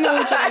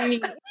 no,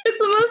 Jamie. It's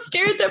the most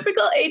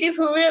stereotypical 80s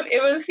movie I've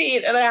ever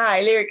seen and I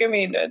highly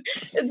recommend it.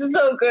 It's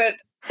so good.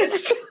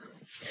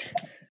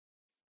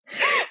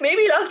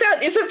 Maybe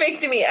lockdown is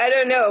affecting me. I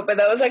don't know, but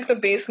that was like the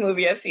best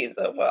movie I've seen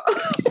so far.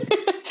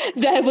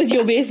 That was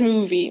your best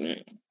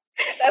movie.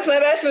 That's my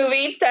best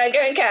movie, Tango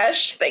and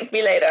Cash. Thank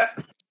me later.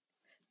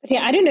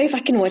 Yeah, I don't know if I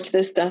can watch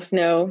this stuff.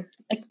 No,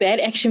 like bad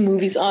action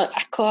movies. I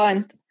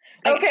can't.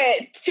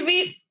 Okay, to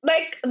be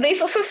like,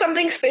 there's also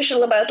something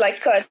special about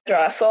like Kurt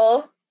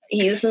Russell,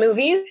 his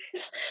movies.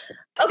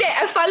 Okay,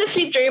 I fell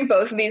asleep during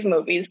both of these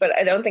movies, but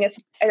I don't think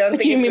it's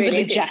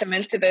really a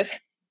testament to this.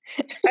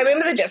 I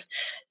remember the gist.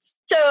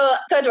 So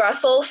Kurt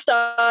Russell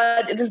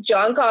starred in this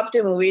John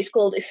Carpenter movie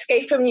called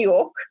Escape from New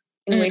York,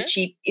 in which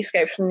he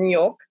escapes from New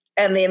York.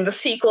 And then the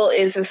sequel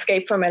is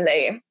Escape from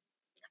LA.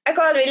 I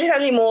can't really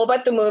tell you more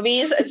about the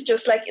movies. It's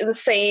just like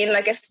insane.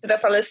 Like I said, I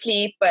fell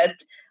asleep. But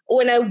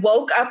when I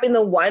woke up in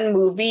the one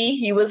movie,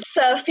 he was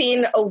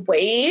surfing a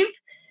wave.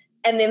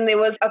 And then there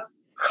was a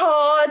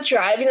car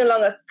driving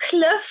along a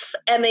cliff.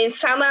 And then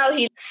somehow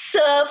he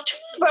surfed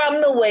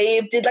from the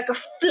wave, did like a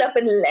flip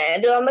and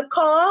landed on the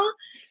car.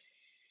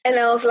 And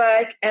I was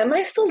like, am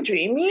I still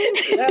dreaming?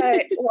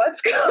 Like,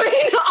 what's going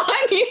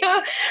on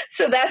here?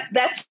 So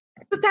that's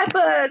the type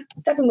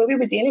of movie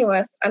we're dealing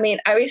with. I mean,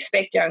 I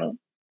respect young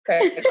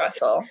Kurt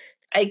Russell.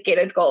 I get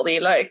it, Goldie.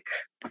 Like,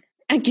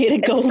 I get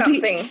it, Goldie.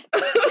 Something.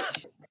 But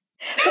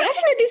I don't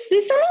know.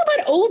 There's something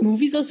about old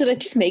movies also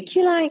that just make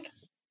you like.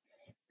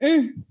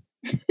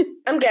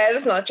 I'm glad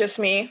it's not just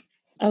me.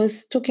 I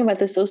was talking about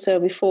this also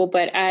before,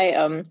 but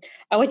I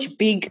watched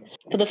Big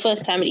for the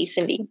first time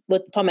recently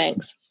with Tom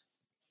Hanks.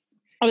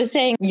 I was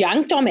saying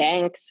young Tom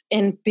Hanks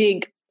in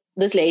Big,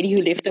 this lady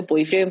who left a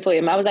boyfriend for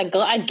him. I was like,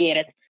 girl, I get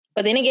it.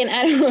 But then again,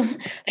 I don't know.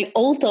 Like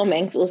old Tom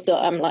Hanks also,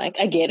 I'm like,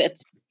 I get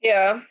it.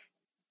 Yeah,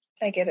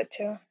 I get it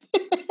too.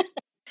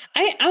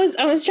 I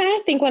was trying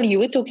to think while you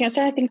were talking, I was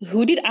trying to think,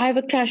 who did I have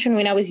a crush on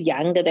when I was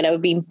younger that I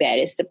would be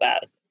embarrassed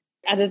about?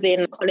 Other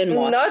than Colin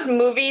Moss. Not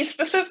movie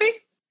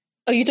specific?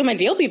 Oh, you talking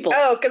about real people?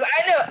 Oh, because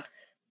I know.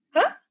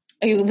 Huh?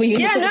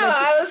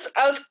 I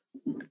was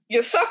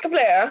your soccer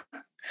player.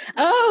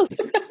 Oh.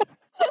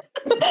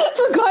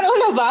 Forgot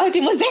all about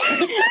him. Was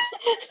that?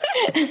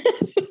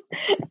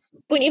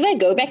 Whenever I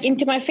go back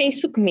into my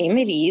Facebook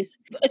memories,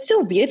 it's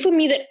so weird for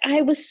me that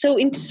I was so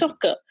into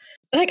soccer.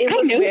 Like it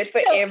was weird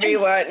for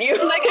everyone.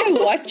 Like I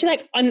watch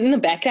like on in the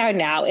background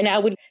now, and I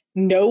would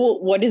know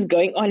what is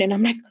going on, and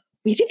I'm like,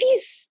 where did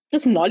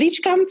this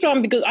knowledge come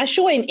from? Because I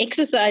sure ain't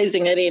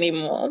exercising it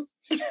anymore.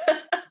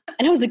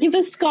 And I was looking for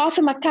a scarf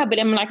in my cupboard,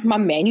 and like my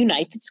Man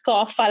United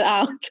scarf fell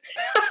out.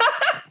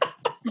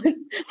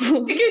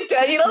 You can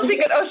tell, you don't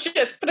think it, oh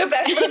shit, put it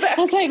back. I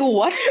was like,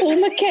 what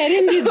form of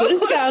Karen did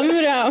this come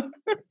from?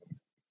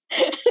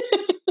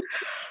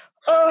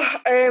 Oh,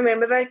 I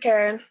remember that,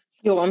 Karen.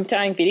 Yo, I'm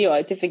trying very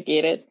hard to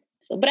forget it.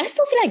 So, but I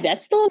still feel like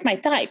that's still my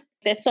type.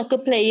 That soccer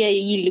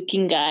player-y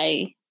looking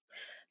guy.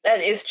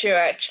 That is true,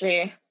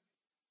 actually.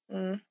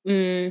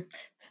 Apparently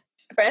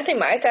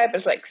my type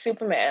is like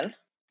Superman.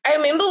 I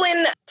remember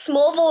when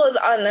Smallville was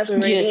on, I was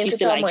really into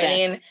Tom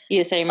Welling.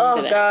 Yes, I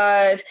remember that. Oh,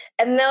 God.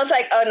 And then I was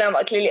like, oh, no, I'm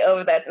clearly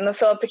over that. And I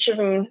saw a picture of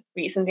him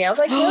recently. I was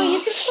like, no,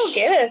 he can still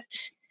get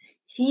it.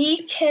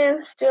 He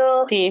can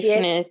still get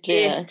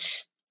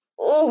it.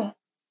 Oh.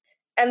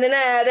 And then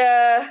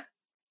I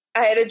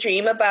had a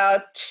dream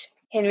about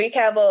Henry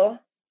Cavill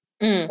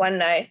one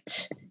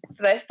night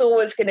that I thought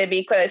was going to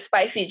be quite a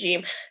spicy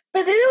dream.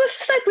 But then it was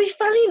just like we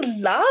fell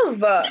in love.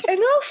 And I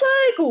was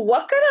like,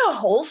 what kind of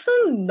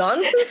wholesome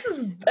nonsense is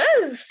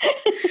this?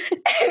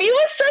 And he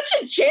was such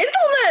a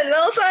gentleman. And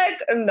I was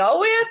like, no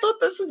way I thought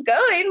this was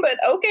going. But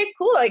okay,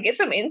 cool. I guess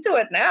I'm into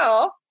it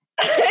now.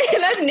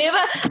 And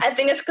I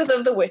think it's because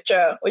of The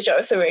Witcher, which I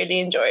also really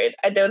enjoyed.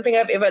 I don't think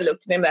I've ever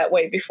looked at him that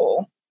way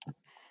before.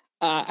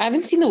 I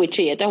haven't seen The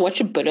Witcher yet. I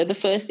watched a bit of the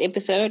first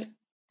episode.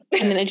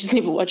 And then I just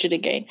never watched it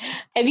again.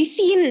 Have you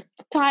seen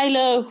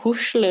Tyler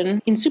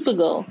Hoechlin in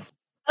Supergirl?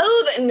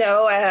 Oh,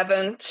 no, I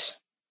haven't.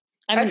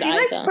 I've seen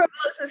like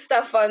promos and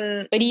stuff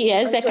on. But he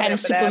has that kind of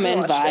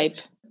Superman vibe.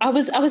 It. I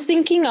was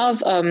thinking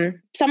of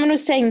someone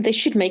was saying they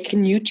should make a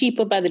new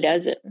Cheaper by the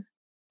Dozen.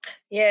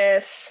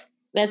 Yes.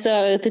 That's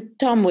the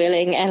Tom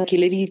Welling and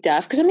Hilary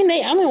Duff. Because I mean,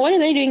 what are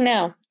they doing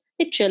now?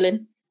 They're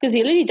chilling. Because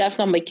Hilary Duff's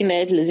not making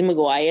that Lizzie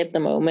McGuire at the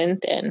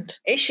moment, and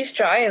she's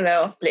trying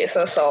though. Bless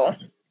her soul.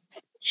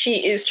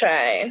 She is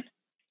trying.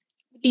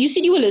 You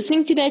said you were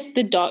listening to that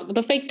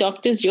the Fake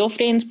Doctors, Your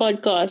Friends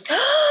podcast.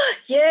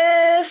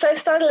 Yes, I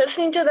started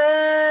listening to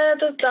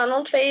that with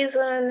Donald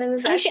Faison and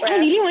Zach Braff. I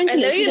really want to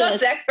listen to it. I know you're not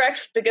Zach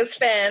Braff's biggest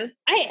fan.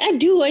 I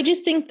do. I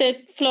just think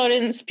that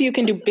Florence Pugh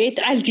can do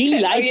better. I really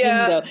like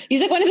him though.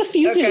 He's like one of the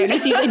few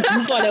celebrities I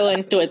do follow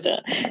on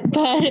Twitter.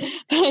 But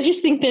I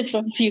just think that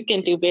Pugh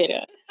can do better.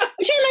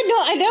 Which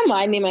I don't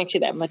mind him actually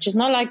that much. It's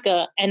not like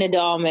Anna de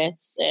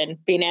Armas and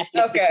Ben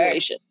Affleck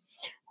situation.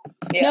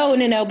 Yeah.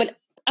 No. But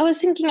I was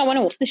thinking I want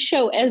to watch the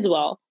show as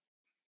well.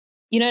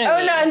 You know what I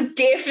mean? No, I'm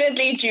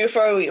definitely due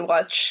for a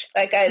rewatch.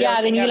 Like I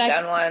don't think I've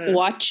done one.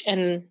 Watch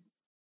and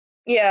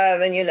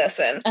then you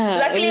listen.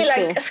 Luckily,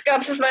 really cool.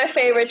 Scrubs is my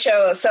favorite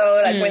show,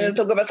 so when they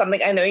talk about something,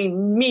 I know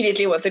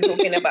immediately what they're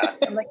talking about.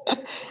 I'm like,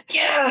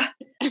 yeah,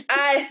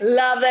 I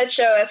love that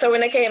show. And so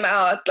when it came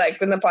out, like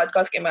when the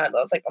podcast came out, I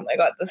was like, oh my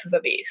god, this is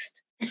the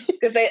beast.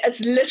 Because it's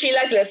literally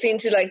like listening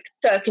to like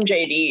Turk and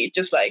JD,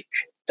 just like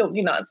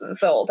talking nonsense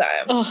the whole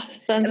time. Oh,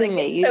 sounds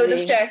amazing. So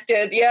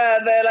distracted. Yeah,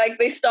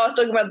 they start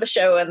talking about the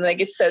show and they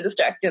get so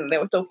distracted and they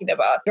were talking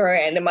about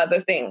random other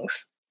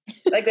things.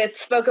 Like they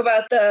spoke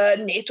about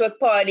the network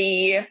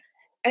party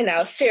and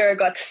how Sarah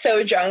got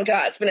so drunk her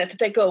husband had to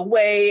take her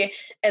away,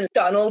 and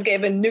Donald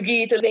gave a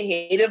noogie to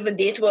the head of the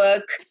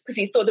network because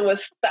he thought it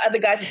was the other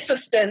guy's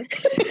assistant.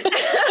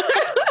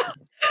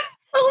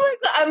 Oh my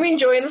god, I'm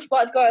enjoying this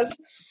podcast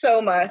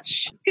so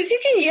much. Because you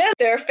can hear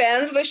they're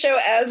fans of the show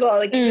as well,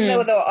 like even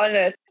though they're on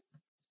it.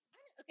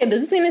 Okay,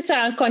 this is going to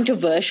sound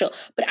controversial,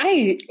 but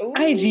I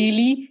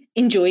really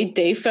enjoyed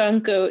Dave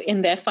Franco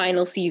in their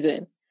final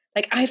season.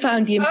 Like, I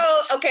found him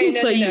super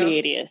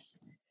hilarious.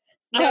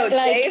 No,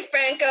 Dave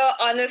Franco,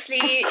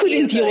 honestly, I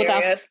couldn't deal with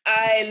that.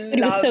 But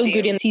he was so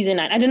good in season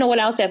 9. I don't know what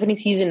else happened in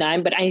season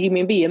 9, but I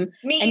remember him.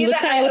 Me and he was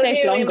kind of with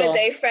that blonde girl.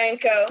 Dave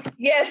Franco.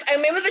 Yes, I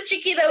remember the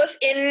chickie that was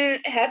in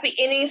Happy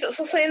Endings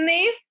also in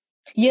there.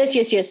 Yes,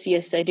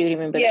 I do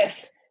remember that.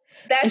 Yes.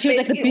 That's and she was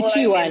like the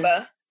bitchy one.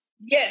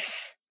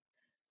 Yes.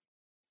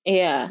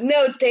 Yeah.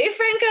 No, Dave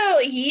Franco,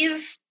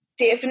 he's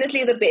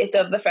definitely the better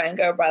of the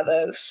Franco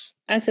brothers.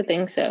 I also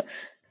think so.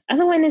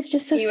 Other one is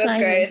just so slimy. He was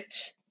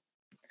great.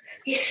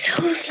 He's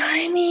so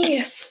slimy.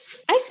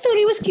 I thought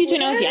he was cute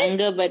when I was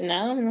younger, but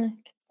now I'm like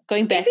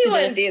going back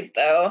Everyone did,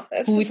 though.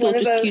 That's who we thought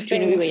was cute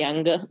when we were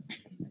younger.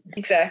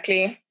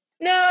 Exactly.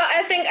 No,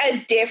 I think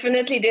I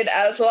definitely did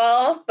as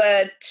well,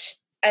 but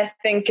I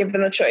think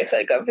given the choice,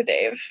 I'd go for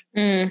Dave.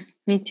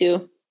 Me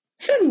too.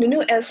 So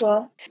Nunu as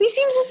well. He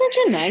seems like such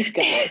a nice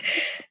guy.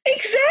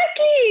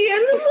 Exactly.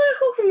 I'm just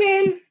like, oh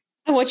man.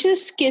 I watched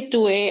this skit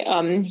where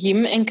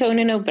him and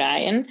Conan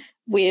O'Brien,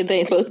 where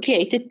they both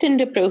created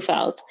Tinder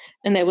profiles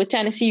and they were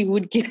trying to see who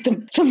would get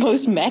the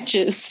most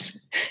matches.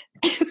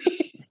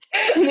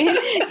 And then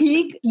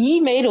he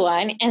made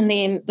one, and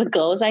then the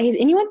girl was like, has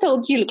anyone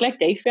told you look like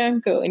Dave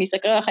Franco? And he's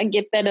like, oh, I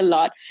get that a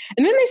lot.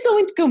 And then they still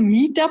went to go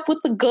meet up with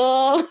the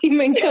girl,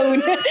 him and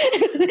Conan.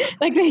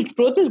 Like they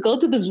brought this girl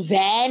to this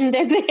van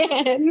that they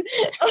had.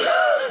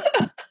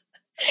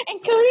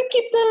 And Conan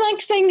kept on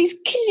like saying these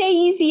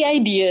crazy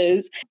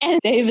ideas,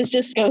 and Davis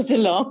just goes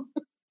along.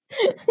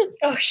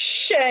 Oh,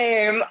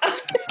 shame.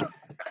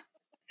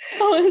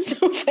 Oh, it's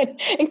so funny.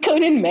 And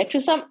Conan met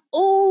with some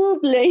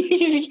old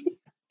lady.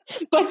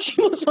 But she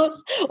was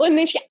also, and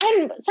then she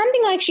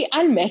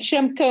unmatched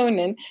from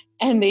Conan,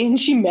 and then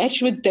she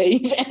matched with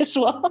Dave as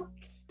well.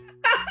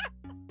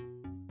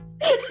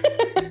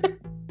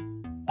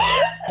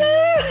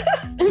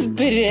 It's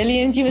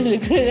brilliant. You must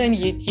look at it on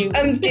YouTube.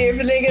 I'm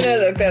definitely gonna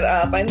look that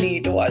up. I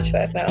need to watch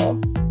that now.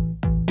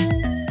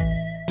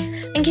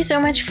 Thank you so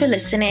much for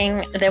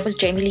listening. That was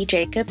Jamie Lee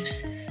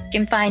Jacobs. You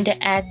can find her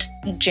at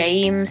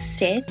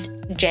Jamesette,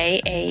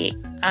 JAIMCETTE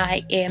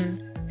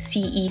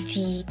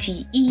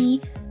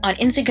on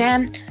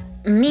Instagram.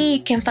 Me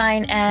you can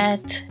find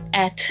at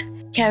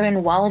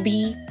Karen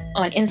Walby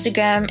on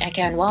Instagram, at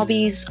Karen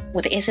Walby's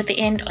with the S at the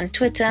end on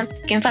Twitter.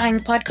 You can find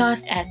the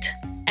podcast at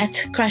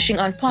Crushing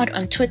on Pod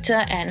on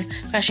Twitter and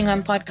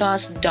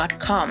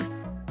crushingonpodcast.com.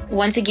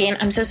 Once again,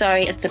 I'm so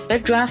sorry, it's a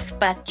bit rough,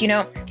 but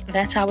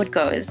that's how it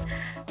goes.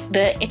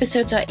 The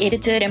episodes are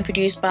edited and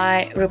produced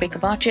by Rebecca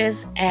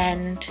Barches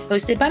and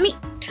hosted by me.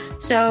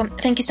 So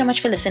thank you so much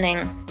for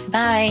listening.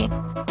 Bye.